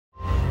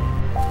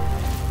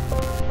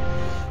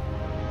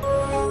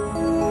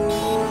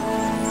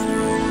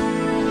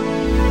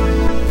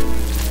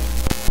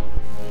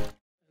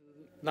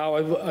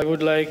I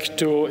would like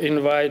to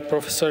invite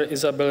Professor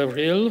Isabelle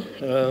Ryl,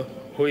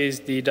 who is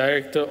the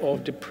director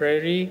of the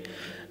PRAIRIE.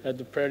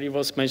 The PRAIRIE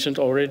was mentioned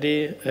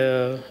already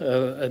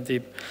at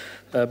the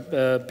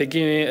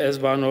beginning as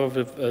one of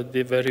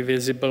the very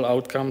visible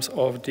outcomes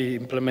of the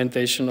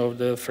implementation of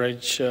the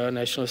French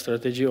national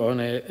strategy on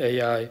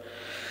AI.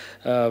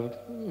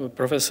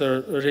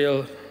 Professor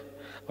Ryl,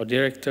 or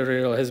Director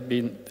Ryl, has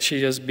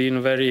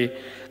been very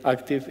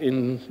active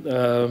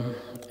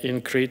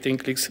in creating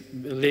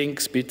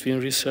links between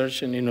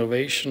research and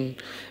innovation,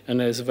 and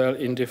as well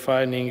in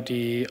defining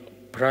the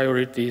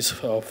priorities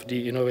of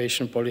the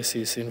innovation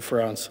policies in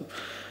France.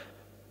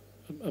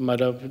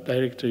 Madam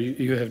Director,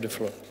 you have the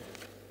floor.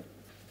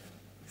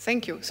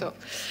 Thank you. So,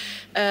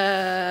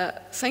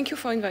 thank you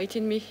for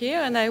inviting me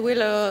here, and I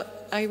will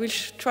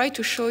try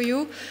to show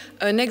you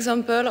an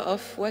example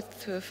of what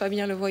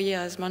Fabien Le Voyer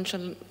has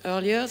mentioned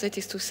earlier. That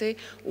is to say,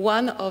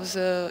 one of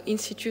the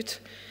institutes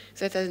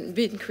that has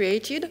been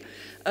created.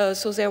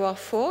 So there were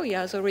 4. He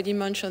has already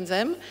mentioned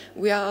them.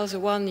 We are the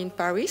one in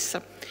Paris,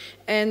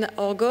 and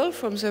our goal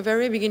from the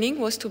very beginning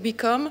was to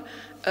become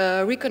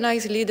a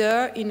recognized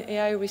leader in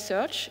AI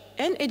research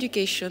and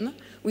education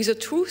with a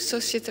true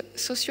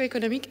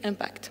socioeconomic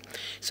impact.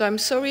 So I'm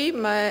sorry,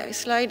 my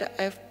slide,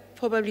 I have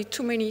probably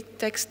too many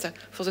text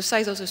for the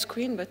size of the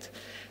screen, but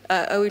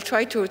I will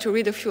try to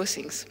read a few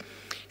things.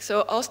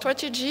 So our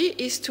strategy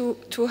is to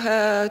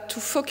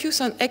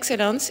focus on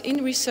excellence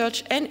in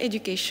research and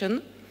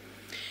education.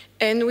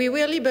 And we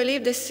really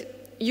believe that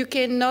you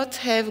cannot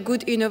have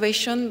good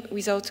innovation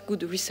without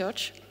good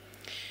research.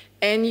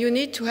 And you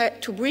need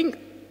to bring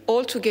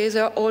all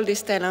together all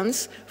these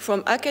talents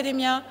from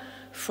academia,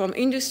 from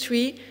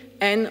industry,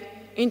 and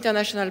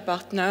international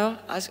partners,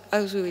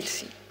 as we will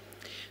see.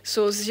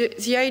 So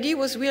the idea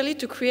was really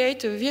to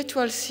create a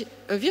virtuous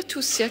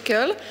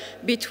circle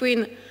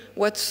between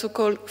what's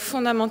so-called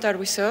fundamental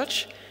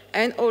research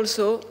and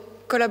also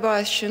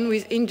collaboration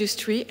with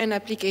industry and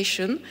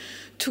application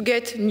to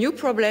get new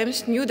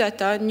problems, new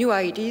data, new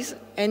ideas,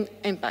 and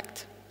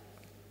impact.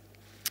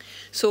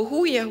 So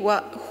who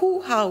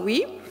are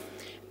we?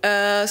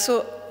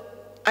 So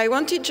I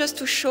wanted just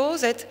to show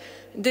that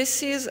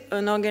this is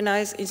an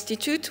organized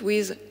institute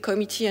with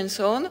committee and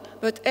so on,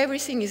 but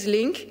everything is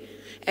linked,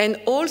 and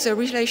all the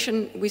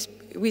relations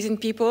within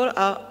people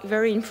are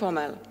very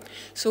informal.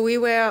 So we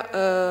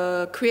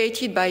were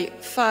created by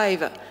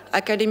 5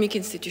 academic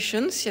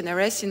institutions,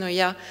 CIIRC,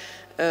 CIIRC,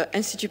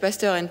 Institut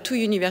Pasteur, and 2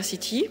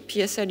 universities,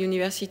 PSL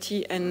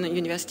University and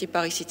University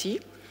Paris City.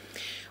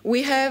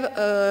 We have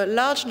a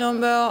large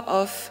number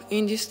of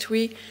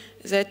industry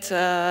that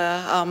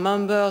are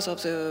members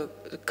of the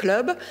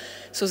club.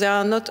 So they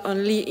are not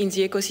only in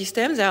the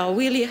ecosystem, they are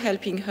really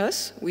helping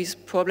us with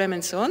problems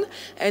and so on,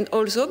 and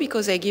also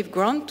because they give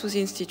grant to the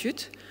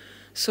institute.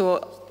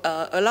 So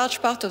a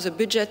large part of the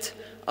budget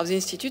of the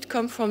institute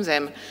comes from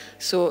them.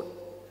 So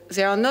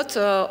they are not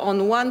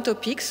on one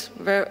topics,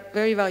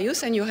 very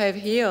various, and you have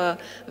here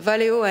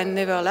Valeo and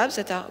Never Labs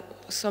that are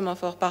some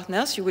of our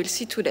partners you will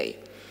see today.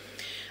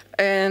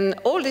 And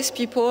all these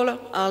people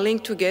are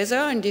linked together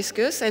and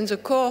discuss, and the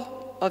core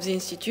of the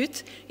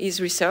institute is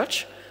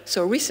research.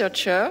 So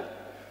researcher,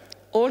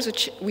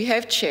 we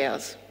have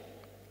chairs.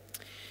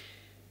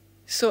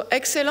 So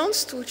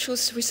excellence to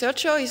choose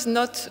researcher is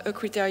not a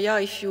criteria.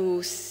 If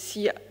you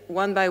see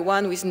one by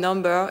one with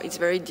number, it's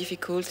very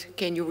difficult.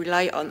 Can you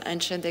rely on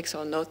index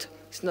or not?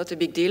 It's not a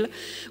big deal.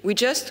 We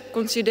just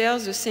consider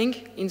the thing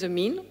in the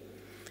mean.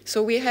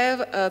 So we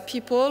have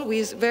people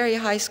with very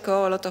high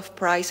score, a lot of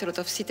prize, a lot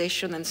of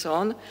citation and so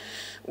on,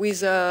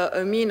 with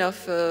a mean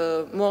of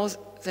more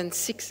than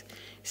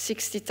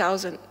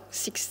 16,000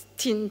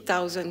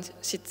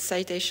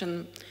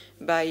 citations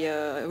by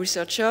a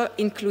researcher,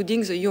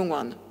 including the young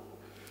one.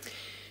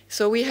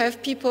 So we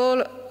have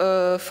people,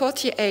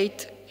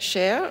 48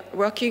 share,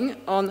 working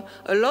on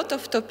a lot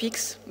of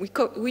topics.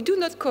 We do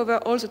not cover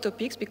all the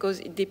topics because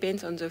it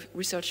depends on the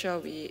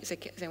researcher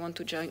they want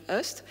to join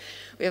us.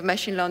 We have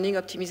machine learning,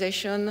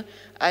 optimization,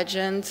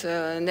 agent,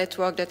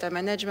 network data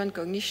management,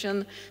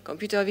 cognition,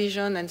 computer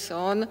vision, and so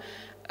on.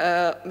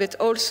 But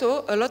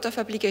also a lot of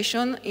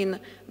application in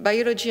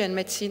biology and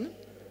medicine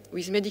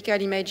with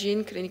medical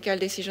imaging, clinical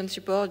decision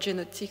support,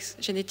 genetics,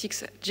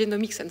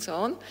 genomics, and so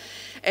on.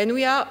 And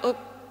we are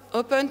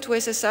open to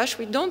SSH.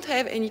 We don't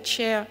have any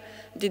chair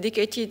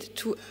dedicated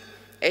to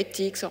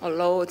ethics or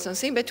law or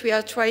something, but we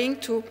are trying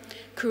to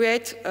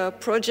create a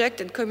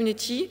project and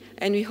community,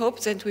 and we hope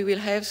that we will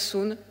have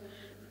soon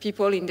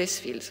people in this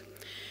field.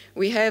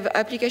 We have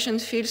application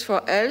fields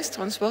for health,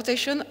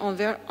 transportation,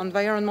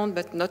 environment,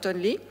 but not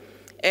only.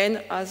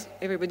 And as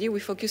everybody, we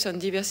focus on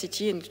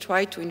diversity and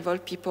try to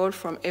involve people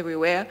from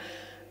everywhere,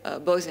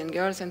 boys and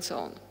girls, and so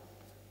on.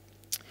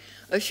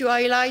 A few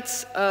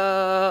highlights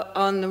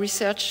on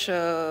research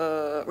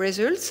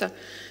results.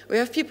 We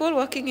have people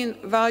working in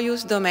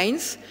various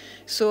domains.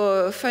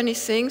 So funny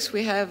things,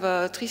 we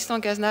have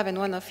Tristan Cazenave and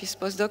one of his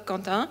postdoc,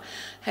 Quentin,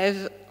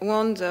 have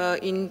won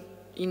in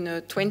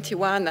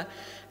 21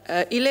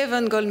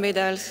 11 gold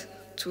medals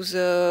to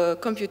the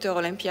Computer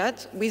Olympiad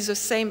with the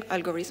same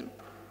algorithm.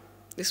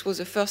 This was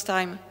the first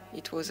time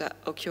it was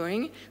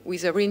occurring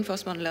with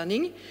reinforcement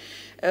learning.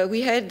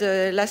 We had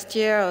last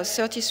year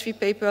 33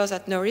 papers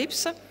at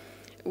NeurIPS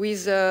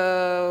with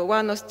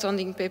one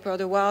outstanding paper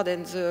award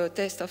and the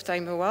Test of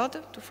Time award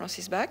to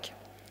Francis Bach.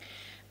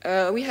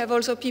 We have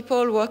also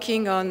people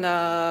working on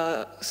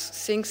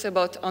things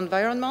about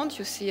environment.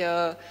 You see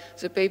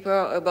the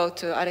paper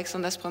about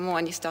Alexandre Aspremont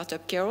and his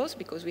startup Kairos,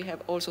 because we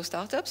have also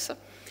startups.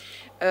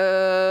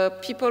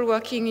 People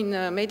working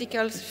in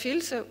medical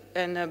fields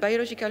and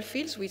biological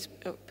fields with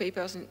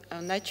papers in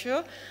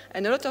Nature,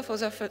 and a lot of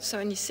other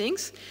funny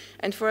things.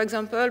 And for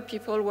example,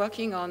 people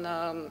working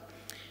on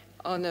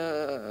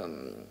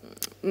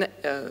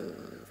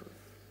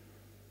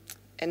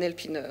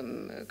NLP,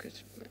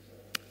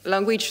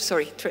 language,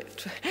 sorry,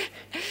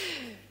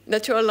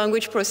 natural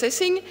language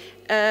processing.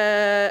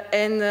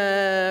 And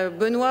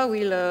Benoit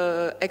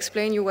will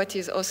explain you what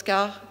is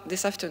OSCAR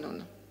this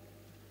afternoon.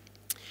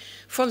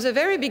 From the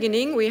very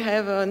beginning, we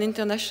have an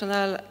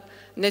international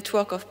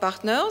network of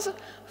partners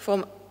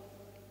from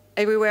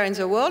everywhere in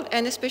the world,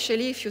 and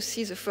especially if you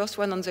see the first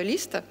one on the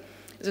list,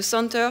 the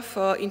Center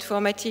for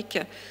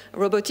Informatic,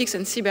 Robotics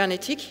and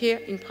Cybernetics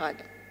here in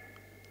Prague.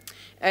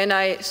 And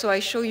so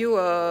I show you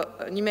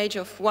an image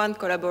of one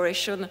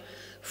collaboration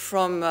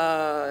from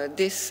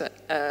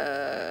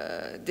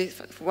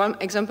one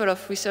example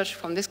of research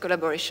from this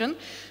collaboration.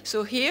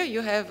 So here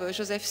you have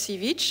Josef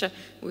Šivic,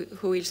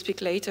 who will speak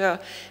later,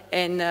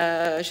 and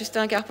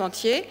Justin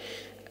Carpentier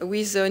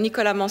with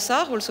Nicolas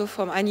Mansart, also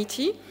from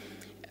ANITI.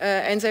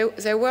 And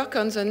they work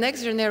on the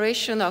next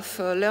generation of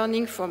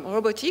learning from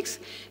robotics.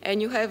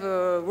 And you have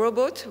a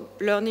robot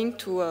learning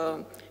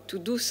to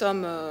do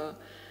some,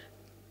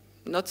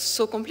 not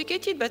so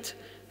complicated, but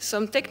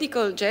some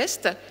technical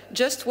jest,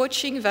 just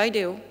watching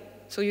video.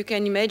 So you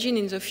can imagine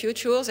in the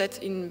future that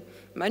in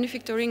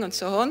manufacturing and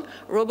so on,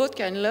 robot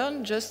can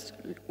learn just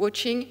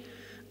watching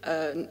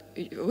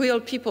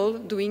real people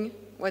doing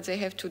what they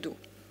have to do.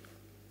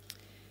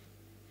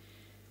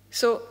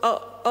 So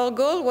our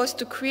goal was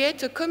to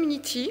create a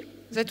community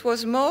that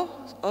was more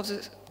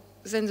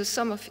than the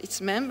sum of its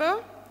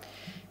members.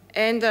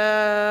 And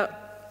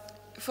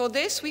for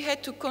this, we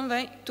had to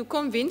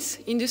convince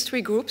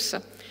industry groups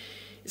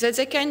that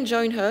they can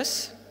join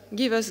us,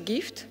 give us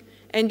gifts,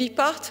 and be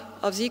part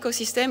of the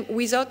ecosystem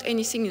without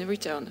anything in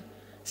return.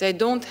 They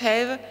don't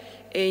have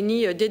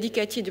any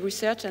dedicated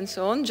research and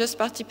so on, just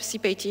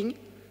participating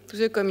to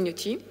the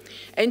community,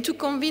 and to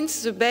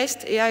convince the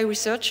best AI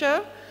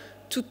researcher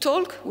to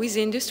talk with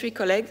the industry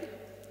colleagues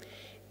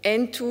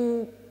and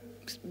to,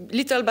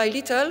 little by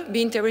little,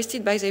 be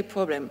interested by their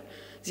problem.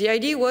 The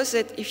idea was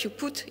that if you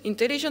put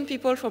intelligent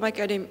people from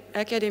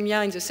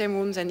academia in the same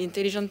rooms and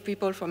intelligent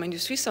people from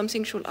industry,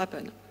 something should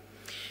happen.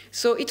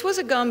 So it was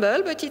a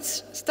gamble, but it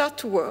started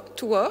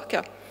to work.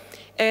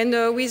 And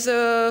with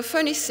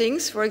funny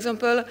things, for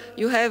example,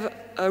 you have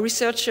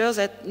researchers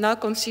that now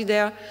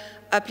consider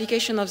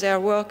application of their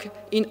work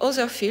in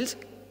other fields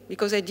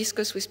because they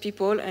discuss with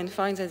people and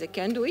find that they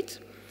can do it.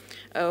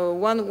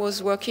 One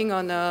was working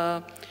on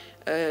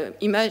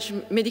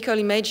medical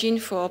imaging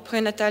for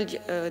prenatal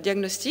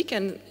diagnostic,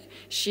 and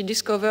she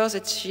discovers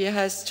that she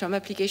has some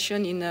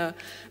application in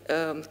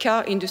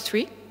car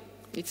industry.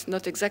 It's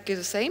not exactly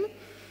the same.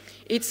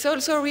 It's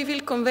also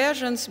revealed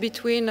convergence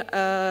between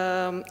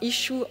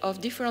issues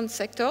of different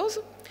sectors,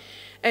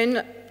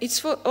 and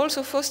it's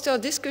also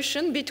fostered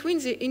discussion between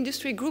the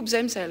industry groups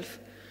themselves.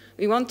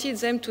 We wanted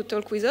them to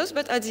talk with us,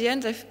 but at the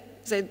end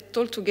they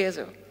talk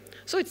together.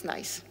 So it's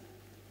nice.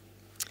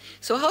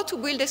 So how to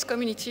build this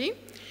community?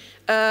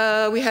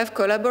 We have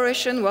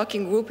collaboration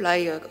working group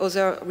like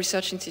other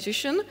research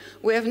institutions.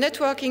 We have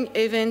networking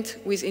event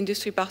with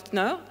industry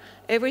partner.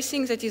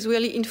 Everything that is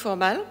really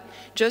informal,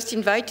 just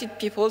invited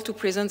people to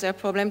present their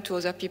problem to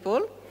other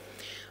people.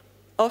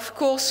 Of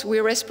course, we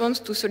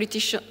respond to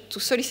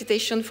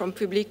solicitation from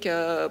public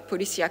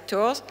policy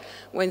actors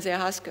when they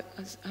ask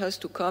us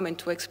to come and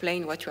to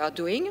explain what we are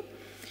doing.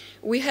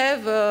 We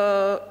have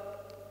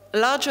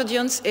large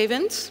audience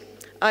events,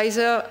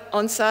 either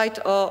on-site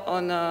or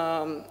on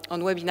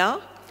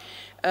webinar.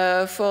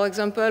 For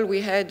example,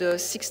 we had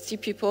 60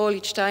 people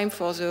each time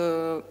for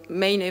the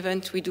main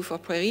event we do for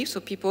PRAIRIE, so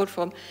people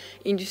from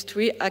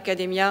industry,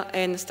 academia,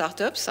 and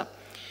startups.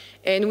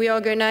 And we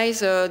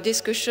organize a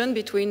discussion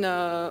between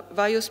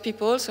various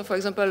people. So for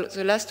example,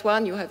 the last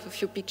one, you have a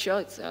few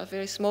pictures, it's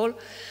very small.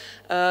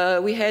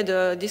 We had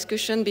a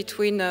discussion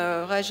between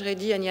Raj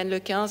Reddy and Yann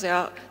Lequin.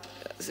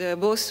 They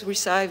both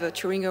received a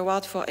Turing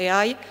Award for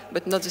AI,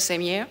 but not the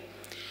same year.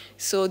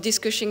 So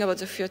discussing about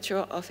the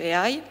future of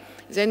AI.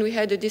 Then we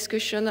had a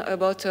discussion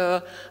about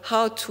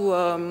how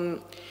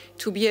to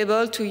be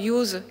able to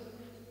use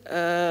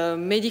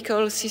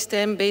medical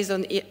system based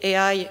on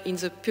AI in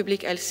the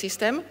public health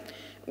system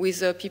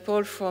with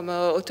people from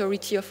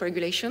authority of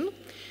regulation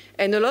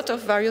and a lot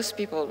of various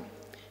people.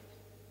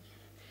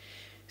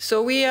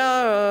 So we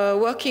are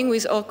working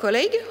with our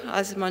colleague,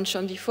 as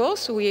mentioned before.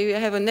 So we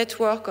have a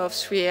network of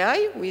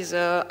 3AI with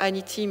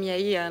ANITI,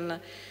 MIAI, and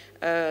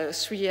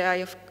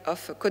 3AI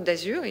of Côte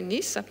d'Azur in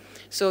Nice.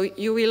 So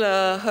you will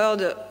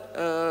heard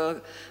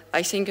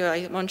I think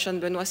I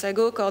mentioned Benoît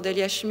Sago,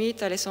 Cordelia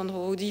Schmidt,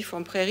 Alessandro Udi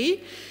from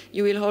PRAIRIE.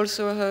 You will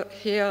also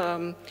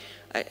hear,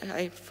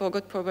 I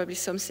forgot probably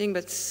something,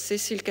 but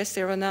Cécile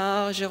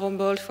Castellonard, Jérôme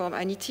Bold from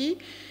Anity.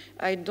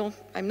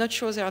 I'm not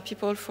sure there are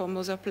people from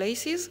other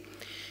places.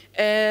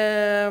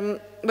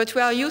 But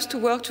we are used to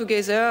work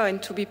together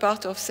and to be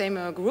part of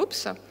same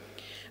groups.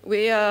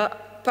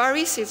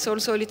 Paris, it's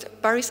also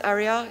Paris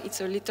area.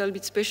 It's a little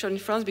bit special in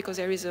France because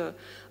there is a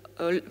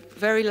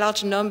very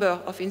large number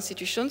of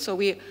institutions. So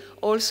we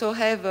also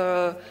have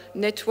a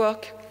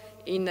network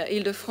in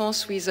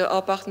Ile-de-France with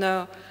our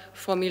partner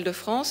from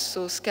Ile-de-France,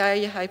 so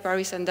Sky, High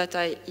Paris, and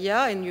Data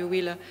IA, and you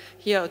will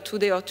hear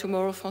today or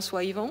tomorrow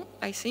François Yvon,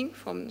 I think,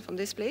 from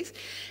this place.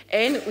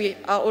 And we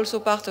are also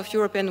part of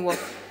European work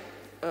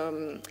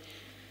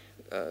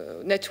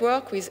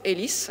network with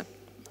ELIS,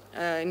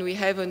 and we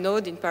have a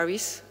node in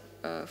Paris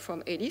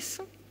from ELIS.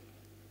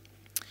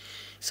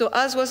 So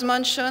as was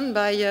mentioned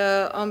by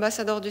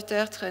Ambassador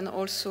Duterte and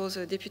also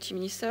the Deputy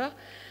Minister,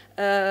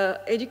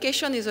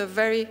 education is a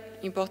very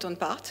important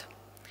part.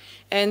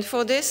 And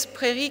for this,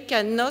 PRAIRIE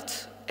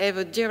cannot have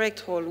a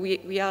direct role.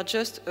 We are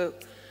just a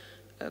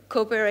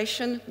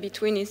cooperation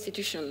between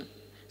institutions.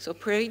 So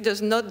PRAIRIE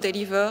does not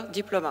deliver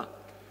diploma.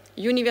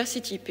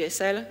 University,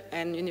 PSL,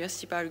 and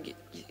University Paris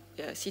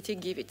City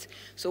give it.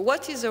 So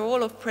what is the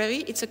role of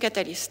PRAIRIE? It's a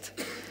catalyst.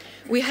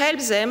 We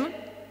help them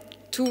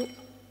to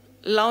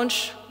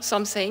launch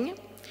something,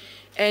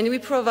 and we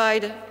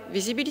provide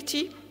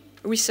visibility,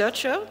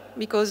 researcher,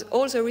 because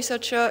all the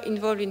researchers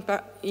involved in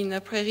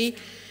PRAIRIE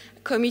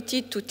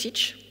committed to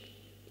teach,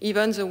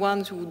 even the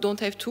ones who don't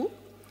have to.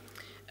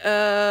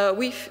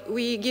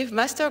 We give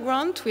master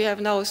grant. We have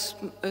now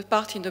a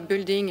part in the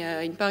building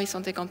in Paris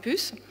Santé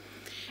Campus.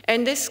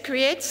 And this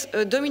creates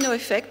a domino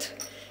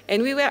effect.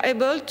 And we were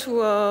able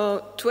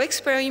to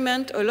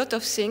experiment a lot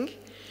of things,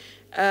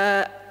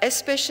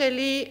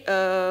 especially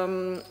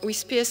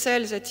with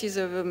PSL, that is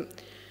a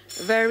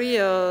very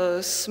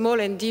small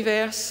and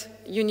diverse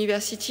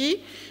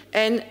university,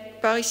 and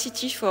Paris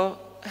City for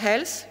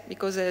health,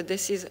 because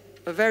this is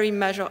a very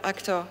major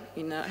actor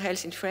in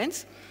health in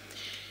France.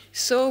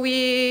 So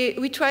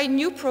we tried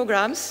new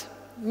programs,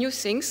 new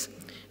things,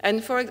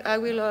 and I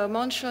will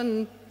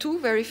mention two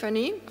very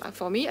funny,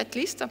 for me at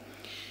least.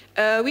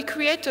 We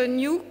create a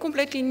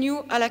completely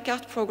new à la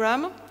carte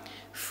program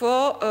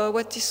for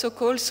what is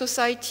so-called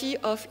Society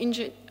of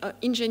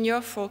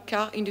Engineers for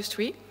Car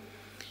Industry,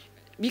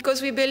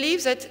 because we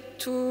believe that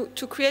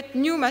to create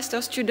new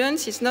master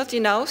students is not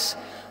enough.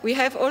 We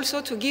have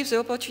also to give the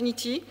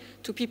opportunity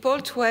to people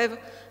to have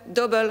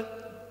double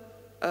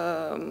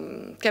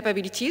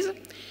capabilities.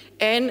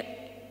 And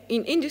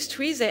in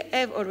industry, they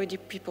have already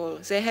people.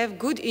 They have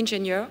good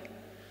engineer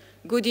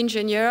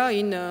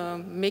in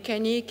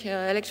mechanic,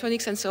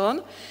 electronics, and so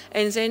on.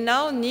 And they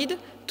now need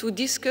to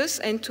discuss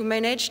and to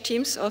manage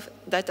teams of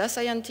data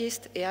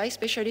scientists, AI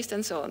specialists,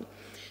 and so on.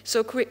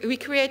 So we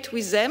create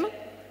with them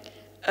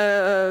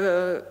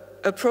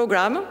a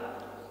program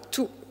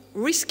to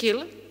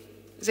reskill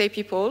their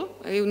people.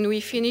 When we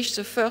finish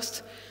the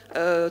first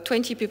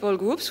 20 people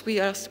groups, we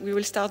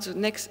will start the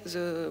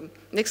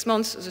next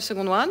month, the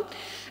second one.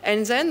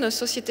 And then the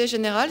Société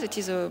Générale, that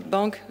is a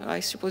bank, I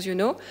suppose you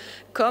know,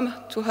 come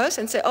to us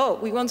and say, oh,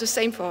 we want the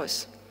same for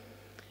us.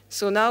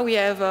 So now we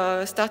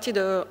have started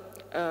a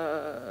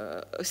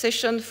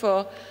session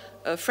for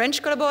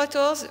French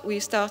collaborators. We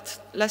start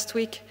last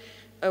week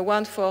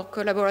one for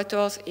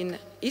collaborators in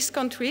East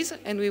countries,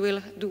 and we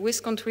will do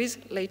West countries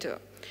later.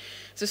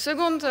 The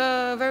second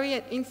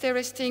very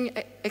interesting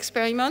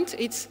experiment,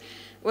 it's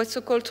what's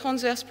so-called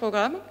transverse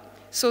program.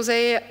 So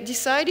they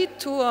decided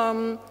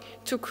to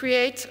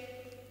create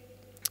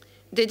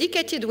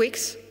dedicated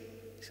weeks.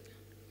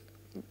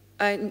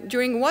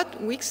 During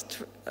what weeks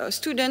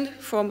students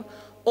from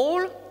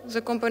all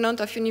the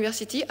components of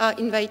university are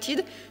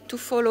invited to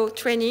follow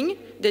training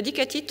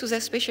dedicated to their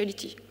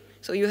specialty.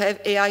 So you have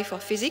AI for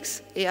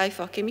physics, AI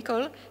for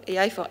chemical,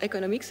 AI for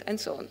economics, and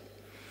so on.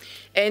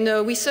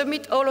 And we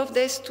submit all of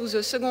this to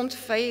the second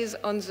phase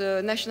on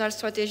the national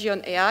strategy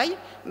on AI,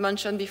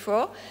 mentioned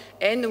before,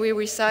 and we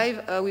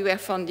were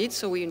funded,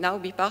 so we will now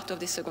be part of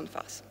the second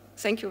phase.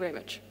 Thank you very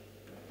much.